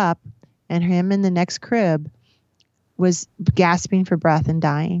woke up and him in the next crib was gasping for breath and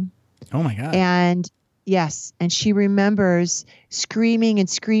dying. Oh my God. And yes. And she remembers screaming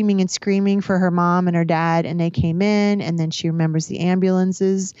for her mom and her dad. And they came in, and then she remembers the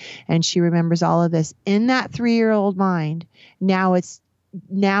ambulances and she remembers all of this in that 3-year-old mind. Now it's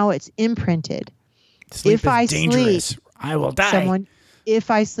imprinted. Sleep if I dangerous. sleep, I will die.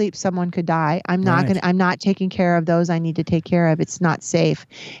 If I sleep, someone could die. I'm not taking care of those I need to take care of. It's not safe.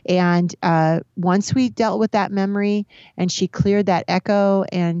 And once we dealt with that memory and she cleared that echo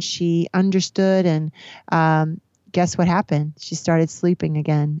and she understood, and guess what happened? She started sleeping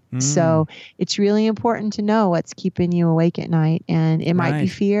again. So it's really important to know what's keeping you awake at night. And it might be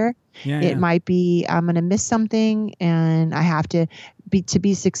fear. It might be, I'm going to miss something and I have to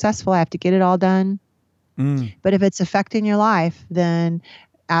be successful. I have to get it all done. But if it's affecting your life, then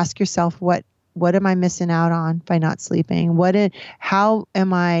ask yourself, what am I missing out on by not sleeping? How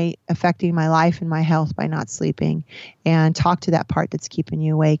am I affecting my life and my health by not sleeping? And talk to that part that's keeping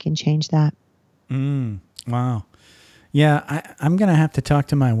you awake and change that. Wow. Yeah, I'm going to have to talk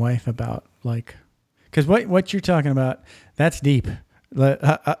to my wife about because what you're talking about, that's deep.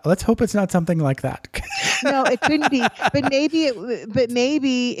 Let's hope it's not something like that. No, it couldn't be. But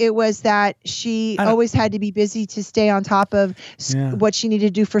maybe it was that she always had to be busy to stay on top of what she needed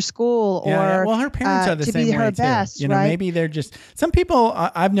to do for school, or well, her parents are the to same be way her too. best. Right? Maybe they're just some people.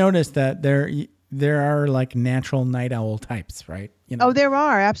 I've noticed that there are like natural night owl types, right? Oh, there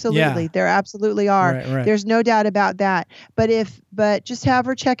are. Absolutely. There absolutely are. Right. There's no doubt about that. But just have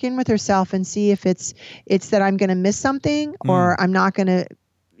her check in with herself and see if it's that I'm going to miss something or I'm not going to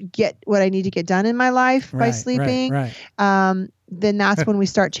get what I need to get done in my life by sleeping. Right. Then that's when we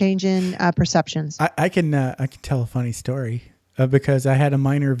start changing perceptions. I can tell a funny story because I had a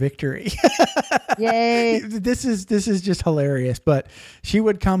minor victory. Yay. This is just hilarious, but she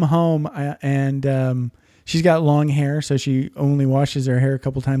would come home and she's got long hair, so she only washes her hair a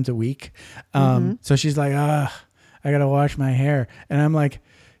couple times a week. So she's like, I got to wash my hair. And I'm like,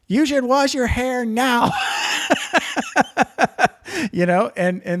 you should wash your hair now.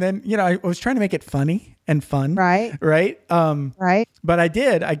 And then, I was trying to make it funny and fun. Right. Right. But I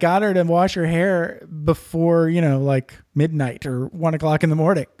did. I got her to wash her hair before, like midnight or 1 o'clock in the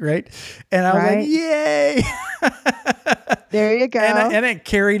morning. Right. And I was like, yay. There you go. And it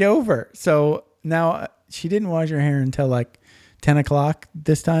carried over. So now she didn't wash her hair until like 10 o'clock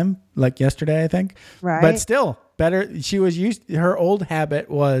this time, like yesterday, I think. Right. But still better. She was her old habit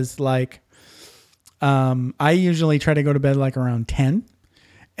was like, I usually try to go to bed like around 10,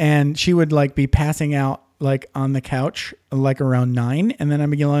 and she would like be passing out like on the couch like around 9. And then I'd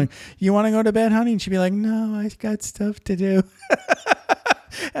be like, you want to go to bed, honey? And she'd be like, no, I got stuff to do.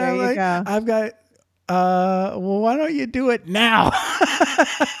 There you go. I've got, well, why don't you do it now?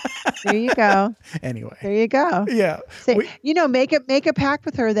 There you go. Anyway. There you go. Yeah. So, make a pact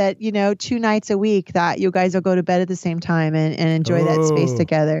with her that, 2 nights a week that you guys will go to bed at the same time and enjoy that space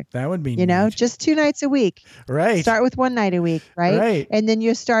together. That would be neat. Just 2 nights a week. Right. Start with 1 night a week. Right. And then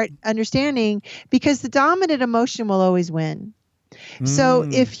you start understanding, because the dominant emotion will always win. So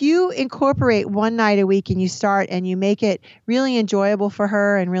if you incorporate 1 night a week and you start and you make it really enjoyable for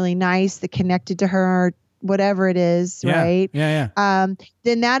her and really nice, that connected to her whatever it is, Yeah. right? Yeah.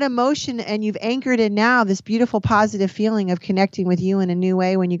 Then that emotion, and you've anchored in now this beautiful positive feeling of connecting with you in a new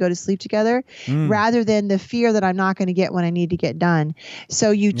way when you go to sleep together, rather than the fear that I'm not going to get what I need to get done. So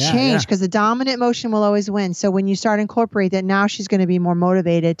you change, because the dominant emotion will always win. So when you start incorporate that, now she's going to be more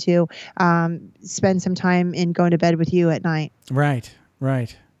motivated to spend some time in going to bed with you at night. Right.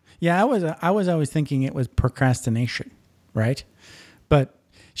 Yeah, I was always thinking it was procrastination, right? But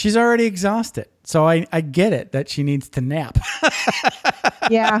she's already exhausted. So I get it that she needs to nap.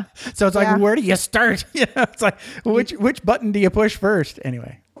 Yeah. So it's like, where do you start? It's like, which button do you push first?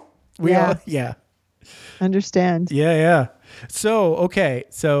 Anyway, Understand. Yeah. So, okay.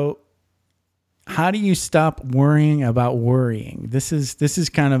 So how do you stop worrying about worrying? This is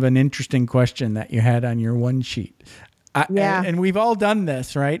kind of an interesting question that you had on your one sheet. And we've all done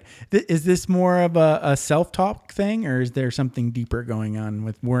this, right? Is this more of a self-talk thing, or is there something deeper going on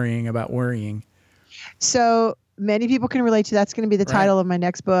with worrying about worrying? So many people can relate to that's going to be the title of my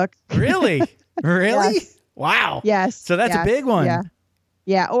next book. Really? Yes. Wow. Yes. So that's a big one.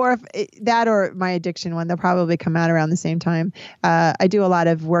 Yeah. Or that or my addiction one, they'll probably come out around the same time. I do a lot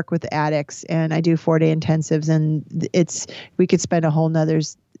of work with addicts, and I do 4-day intensives, and we could spend a whole nother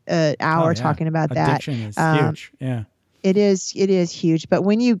hour talking about that. Addiction is huge. Yeah. It is huge. But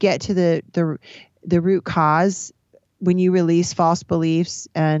when you get to the root cause, when you release false beliefs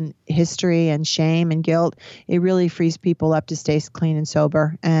and history and shame and guilt, it really frees people up to stay clean and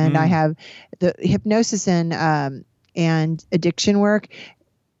sober. And I have the hypnosis and addiction work,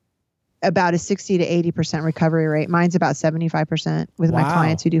 about a 60 to 80% recovery rate. Mine's about 75% with my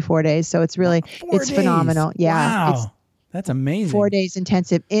clients who do 4 days. So it's really, it's phenomenal. Yeah. Wow. That's amazing. 4 days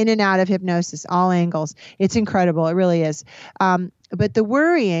intensive, in and out of hypnosis, all angles. It's incredible. It really is. But the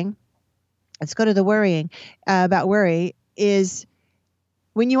worrying, let's go to the worrying about worry, is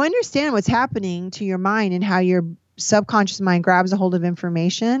when you understand what's happening to your mind and how your subconscious mind grabs a hold of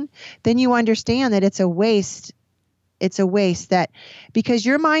information, then you understand that it's a waste. It's a waste, that because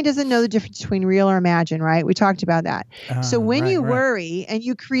your mind doesn't know the difference between real or imagine, right? We talked about that. So when you worry and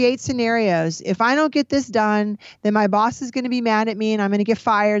you create scenarios, if I don't get this done, then my boss is going to be mad at me and I'm going to get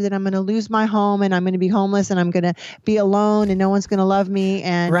fired, and I'm going to lose my home and I'm going to be homeless and I'm going to be alone and no one's going to love me.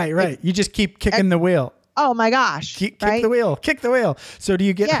 And right. You just keep kicking the wheel. Oh my gosh. Kick the wheel. So do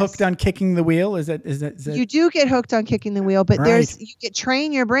you get hooked on kicking the wheel? Is that You do get hooked on kicking the wheel, but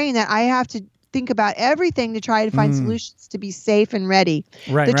train your brain that I have to think about everything to try to find solutions to be safe and ready.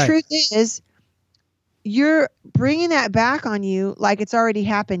 The truth is, you're bringing that back on you like it's already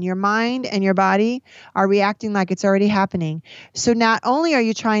happened. Your mind and your body are reacting like it's already happening. So not only are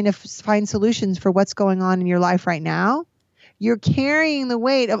you trying to find solutions for what's going on in your life right now, you're carrying the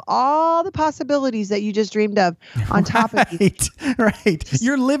weight of all the possibilities that you just dreamed of on top of you. Right.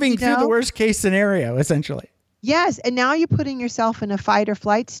 You're living through the worst case scenario, essentially. Yes. And now you're putting yourself in a fight or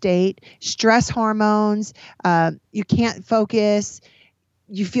flight state, stress hormones. You can't focus.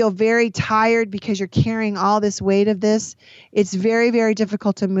 You feel very tired because you're carrying all this weight of this. It's very, very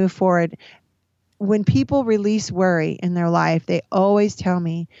difficult to move forward. When people release worry in their life, they always tell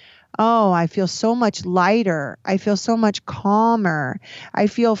me, oh, I feel so much lighter. I feel so much calmer. I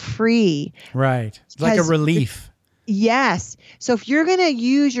feel free. Right. It's like a relief. Yes. So if you're going to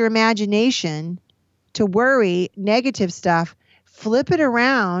use your imagination to worry negative stuff, flip it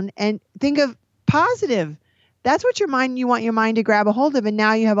around and think of positive. That's what you want your mind to grab a hold of. And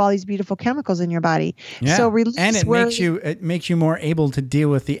now you have all these beautiful chemicals in your body. Yeah. So release and worry. it makes you more able to deal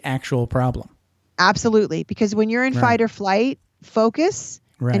with the actual problem. Absolutely. Because when you're in fight or flight, focus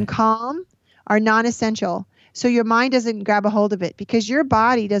and calm are non-essential. So your mind doesn't grab a hold of it, because your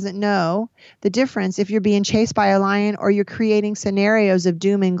body doesn't know the difference if you're being chased by a lion or you're creating scenarios of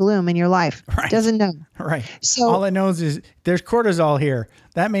doom and gloom in your life. Doesn't know. Right. So all it knows is there's cortisol here.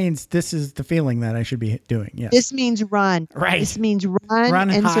 That means this is the feeling that I should be doing. Yes. This means run. Right. This means run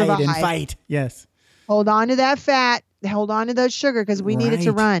and hide, survive. and fight. Yes. Hold on to that fat. Hold on to those sugar, because we need it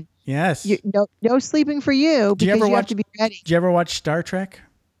to run. Yes. No sleeping for you, because you have to be ready. Did you ever watch Star Trek?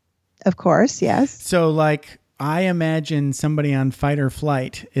 Of course, yes. So like, I imagine somebody on fight or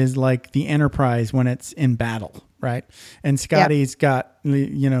flight is like the Enterprise when it's in battle, right? And Scotty's got,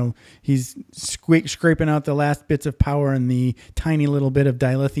 he's scraping out the last bits of power and the tiny little bit of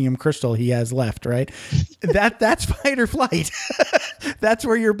dilithium crystal he has left, right? That's fight or flight. That's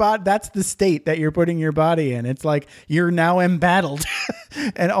where your body, that's the state that you're putting your body in. It's like you're now embattled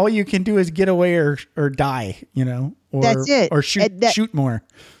and all you can do is get away or die, or, that's it. Or shoot more.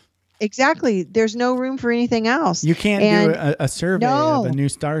 Exactly. There's no room for anything else. You can't do a survey of a new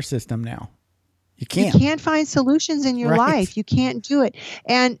star system now. You can't. You can't find solutions in your Right. life. You can't do it.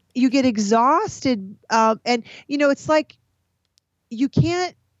 And you get exhausted. And, it's like you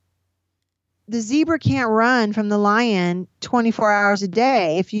can't, the zebra can't run from the lion 24 hours a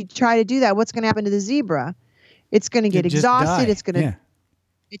day. If you try to do that, what's going to happen to the zebra? It's going to get Just exhausted. die. It's going to,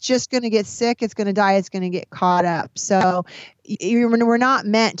 it's just going to get sick. It's going to die. It's going to get caught up. So we're not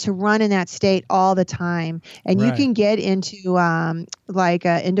meant to run in that state all the time. And you Right. can get into like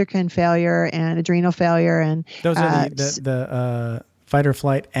endocrine failure and adrenal failure. And Those are the fight or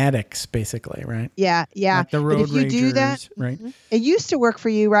flight addicts, basically, right? yeah. Like the road But if you do that, ragers, right? it used to work for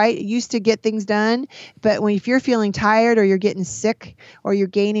you, right? It used to get things done. But if you're feeling tired or you're getting sick or you're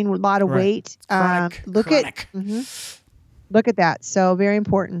gaining a lot of Right. weight, Chronic. look at that. So very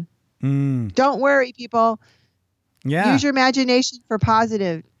important. Don't worry, people. Yeah. Use your imagination for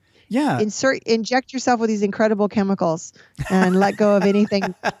positive. Yeah. Inject yourself with these incredible chemicals and let go of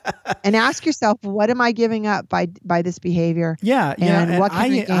anything and ask yourself, what am I giving up by this behavior? Yeah. And what can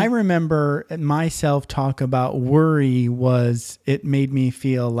we gain? I remember my self-talk about worry it made me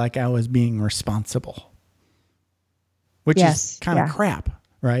feel like I was being responsible, which is kind of crap,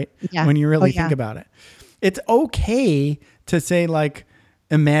 right? Yeah. When you really think about it. It's okay to say, like,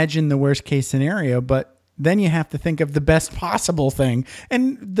 imagine the worst case scenario, but then you have to think of the best possible thing,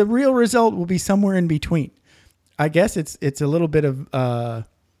 and the real result will be somewhere in between. I guess it's a little bit of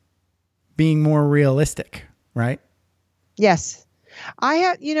being more realistic, right? Yes.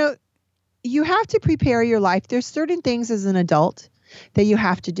 You have to prepare your life. There's certain things as an adult that you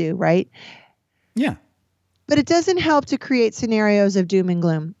have to do, right? Yeah. But it doesn't help to create scenarios of doom and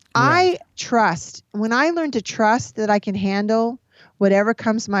gloom. Right. When I learned to trust that I can handle whatever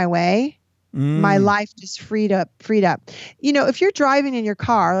comes my way, my life just freed up. If you're driving in your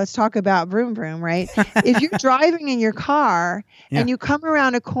car, let's talk about vroom vroom, right? If you're driving in your car and you come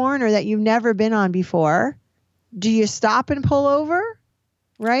around a corner that you've never been on before, do you stop and pull over?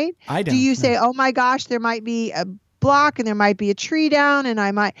 Right? I don't. Do you say, oh my gosh, there might be a block and there might be a tree down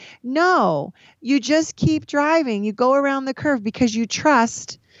and no, you just keep driving. You go around the curve because you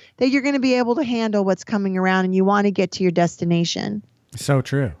trust that you're going to be able to handle what's coming around and you want to get to your destination. So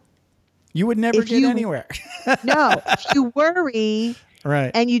true. You would never get anywhere. No, if you worry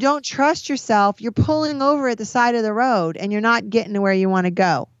right. and you don't trust yourself, you're pulling over at the side of the road and you're not getting to where you want to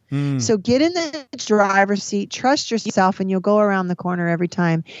go. So get in the driver's seat, trust yourself, and you'll go around the corner every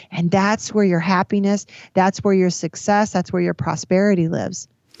time. And that's where your happiness, that's where your success, that's where your prosperity lives.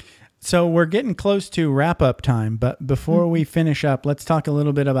 So we're getting close to wrap up time, but before we finish up, let's talk a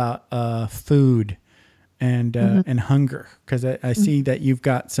little bit about food and hunger, because I see that you've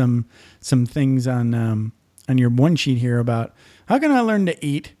got some things on your one sheet here about how can I learn to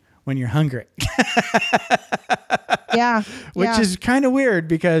eat when you're hungry. Yeah. Which is kind of weird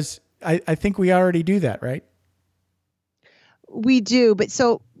because I think we already do that, right? We do. But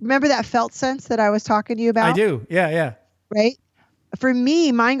so remember that felt sense that I was talking to you about? I do. Yeah. Right? For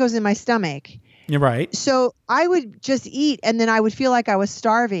me, mine goes in my stomach. You're right. So I would just eat and then I would feel like I was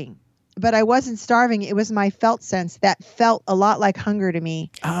starving. But I wasn't starving. It was my felt sense that felt a lot like hunger to me.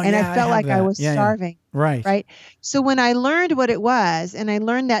 Oh, and yeah, I felt like that. I was starving. Right. Right. So when I learned what it was and I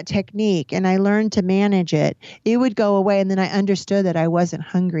learned that technique and I learned to manage it, it would go away. And then I understood that I wasn't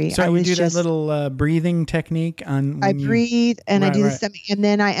hungry. So I you do that little breathing technique on. I breathe and I do the stomach. And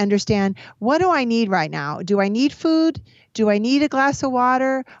then I understand, what do I need right now? Do I need food? Do I need a glass of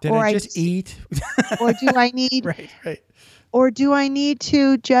water? Did I just eat? Or do I need? Right. Or do I need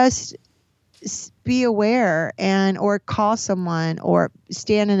to just be aware or call someone or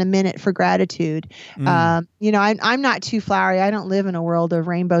stand in a minute for gratitude? I'm not too flowery. I don't live in a world of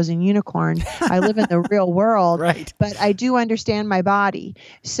rainbows and unicorns. I live in the real world, right. But I do understand my body.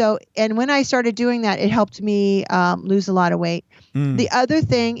 So, and when I started doing that, it helped me lose a lot of weight. The other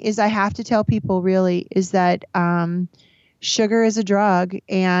thing is I have to tell people really is that sugar is a drug,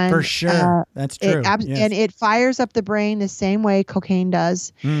 and for sure, that's true. And it fires up the brain the same way cocaine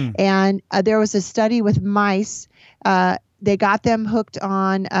does. And there was a study with mice. They got them hooked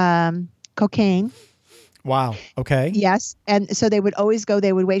on cocaine. Wow. Okay. Yes. And so they would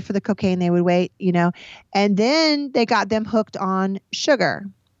wait for the cocaine. They would wait, and then they got them hooked on sugar.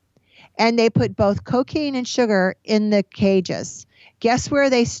 And they put both cocaine and sugar in the cages. Guess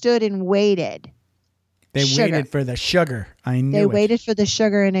where they stood and waited? They waited for the sugar. They waited for the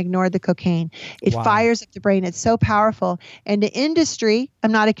sugar and ignored the cocaine. It fires up the brain. It's so powerful. And the industry,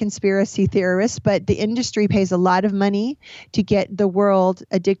 I'm not a conspiracy theorist, but the industry pays a lot of money to get the world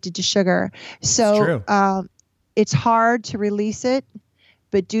addicted to sugar. So it's hard to release it.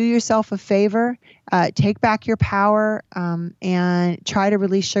 but do yourself a favor, take back your power, and try to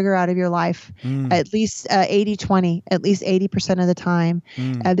release sugar out of your life at least 80-20, at least 80% of the time.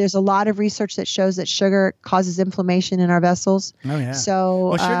 There's a lot of research that shows that sugar causes inflammation in our vessels. Oh, yeah.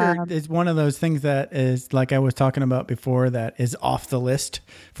 So, sugar is one of those things that is, like I was talking about before, that is off the list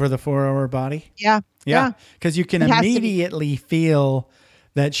for the 4-hour body. Yeah. Because you can immediately feel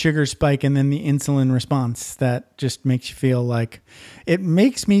that sugar spike and then the insulin response that just makes you feel like, it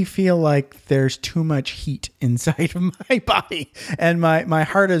makes me feel like there's too much heat inside of my body and my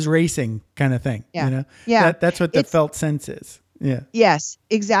heart is racing kind of thing. Yeah. You know? Yeah. That's what the felt sense is. Yeah. Yes,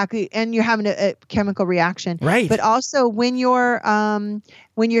 exactly. And you're having a chemical reaction. Right. But also when you're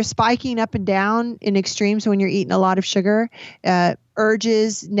spiking up and down in extremes, when you're eating a lot of sugar,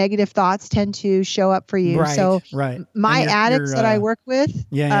 urges, negative thoughts tend to show up for you. Right, so right. My addicts that I work with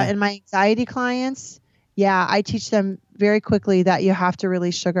yeah. And my anxiety clients, I teach them very quickly that you have to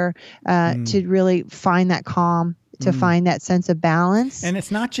release sugar to really find that calm, to find that sense of balance. And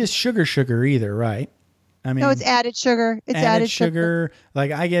it's not just sugar either, right? I mean, no, it's added sugar. It's added sugar.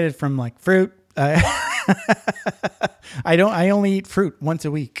 Like I get it from like fruit. I only eat fruit once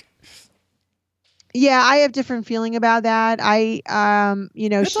a week. Yeah, I have different feeling about that. I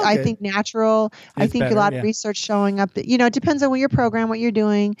think natural. I think better, a lot of research showing up that, it depends on what your program, what you're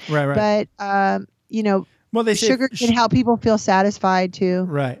doing. Right. But, well, they say sugar can help people feel satisfied too.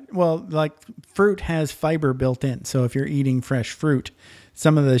 Right. Well, like fruit has fiber built in. So if you're eating fresh fruit,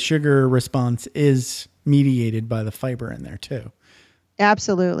 some of the sugar response is mediated by the fiber in there too.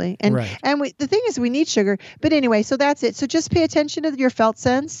 Absolutely. And the thing is, we need sugar. But anyway, so that's it. So just pay attention to your felt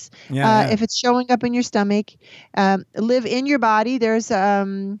sense. If it's showing up in your stomach, live in your body. There's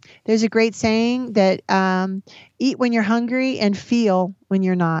a great saying that eat when you're hungry and feel when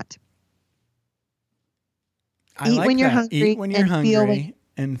you're not. Eat when you're hungry. Eat when you're hungry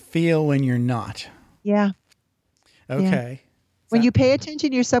and feel when you're not. Yeah. Okay. Yeah. When you pay attention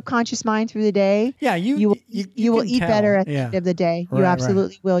to your subconscious mind through the day, you will eat better at the end of the day. You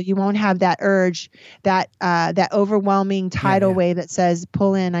absolutely will. You won't have that urge, that overwhelming tidal wave that says,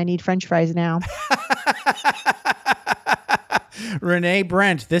 pull in, I need French fries now. Renee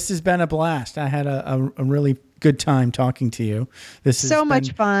Brent, this has been a blast. I had a really good time talking to you. This is so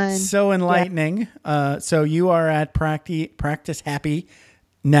much fun. So enlightening. Yeah. So you are at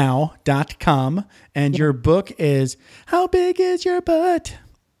practicehappynow.com and your book is How Big Is Your Butt?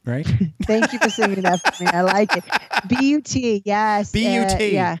 Right? Thank you for singing that for me. I like it. B-U-T, yes.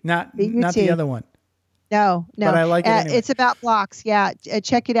 B-U-T, yeah. not the other one. No. But I like it anyway. It's about blocks. Yeah.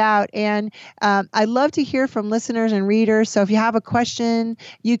 Check it out. And I love to hear from listeners and readers. So if you have a question,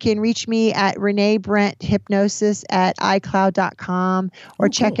 you can reach me at Renee Brent Hypnosis at iCloud.com or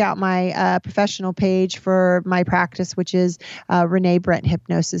check out my professional page for my practice, which is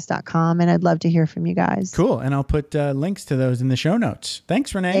ReneeBrentHypnosis.com. And I'd love to hear from you guys. Cool. And I'll put links to those in the show notes.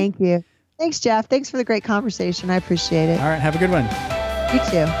 Thanks, Renee. Thank you. Thanks, Jeff. Thanks for the great conversation. I appreciate it. All right. Have a good one. You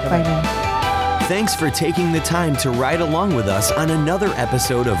too. Bye now. Thanks for taking the time to ride along with us on another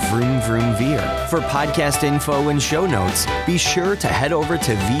episode of Vroom Vroom Veer. For podcast info and show notes, be sure to head over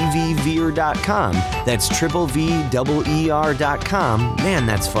to vvveer.com. That's VVER.com. Man,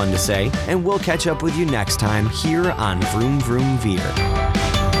 that's fun to say. And we'll catch up with you next time here on Vroom Vroom Veer.